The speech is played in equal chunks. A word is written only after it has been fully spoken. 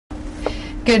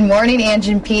Good morning,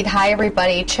 Angie and Pete. Hi,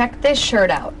 everybody. Check this shirt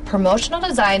out. Promotional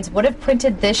Designs would have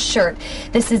printed this shirt.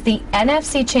 This is the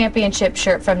NFC Championship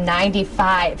shirt from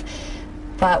 '95,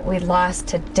 but we lost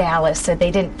to Dallas, so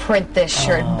they didn't print this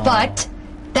shirt. But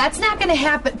that's not going to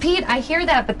happen. Pete, I hear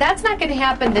that, but that's not going to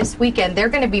happen this weekend. They're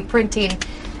going to be printing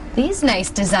these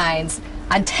nice designs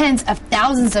on tens of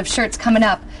thousands of shirts coming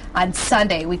up on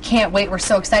Sunday. We can't wait. We're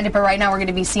so excited, but right now we're going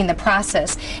to be seeing the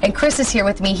process. And Chris is here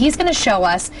with me. He's going to show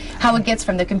us how it gets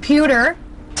from the computer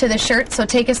to the shirt. So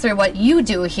take us through what you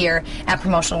do here at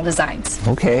Promotional Designs.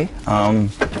 Okay.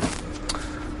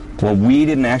 Well, we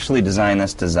didn't actually design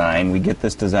this design. We get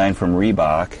this design from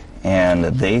Reebok, and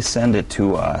they send it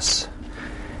to us.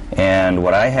 And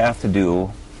what I have to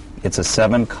do, it's a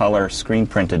 7-color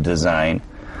screen-printed design.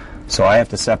 So I have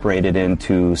to separate it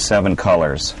into 7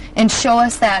 colors. And show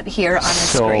us that here on the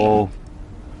screen. So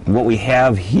what we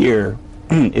have here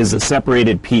is a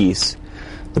separated piece.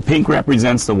 The pink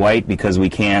represents the white because we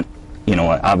can't, you know,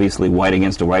 obviously white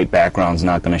against a white background is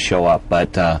not going to show up.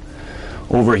 But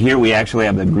over here we actually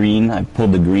have the green. I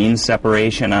pulled the green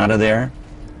separation out of there.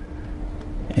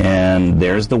 And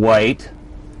there's the white.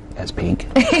 That's pink.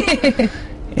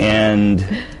 And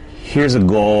here's a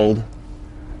gold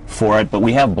for it, but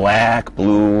we have black,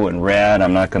 blue, and red.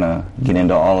 I'm not going to get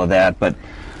into all of that, but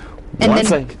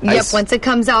once it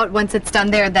comes out, once it's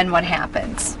done there, then what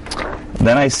happens?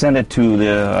 Then I send it to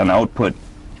an output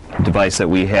device that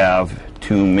we have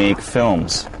to make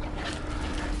films.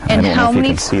 And how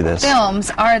many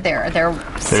films are there?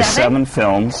 There's 7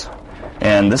 films,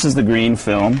 and this is the green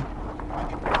film.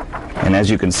 And as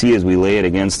you can see, as we lay it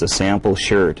against a sample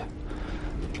shirt,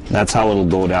 that's how it'll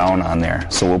go down on there.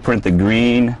 So we'll print the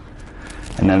green,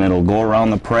 and then it'll go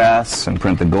around the press and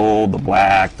print the gold, the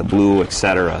black, the blue,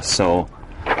 etc. So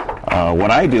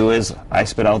what I do is I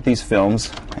spit out these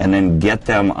films and then get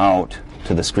them out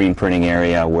to the screen printing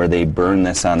area where they burn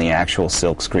this on the actual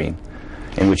silk screen,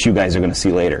 in which you guys are going to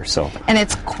see later. And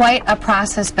it's quite a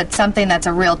process, but something that's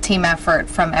a real team effort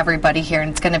from everybody here,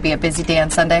 and it's going to be a busy day on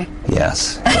Sunday.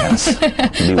 Yes, yes.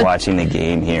 We'll be watching the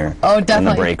game here in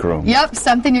the break room. Yep,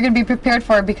 something you're going to be prepared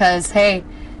for because, hey,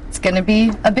 it's going to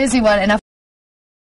be a busy one. And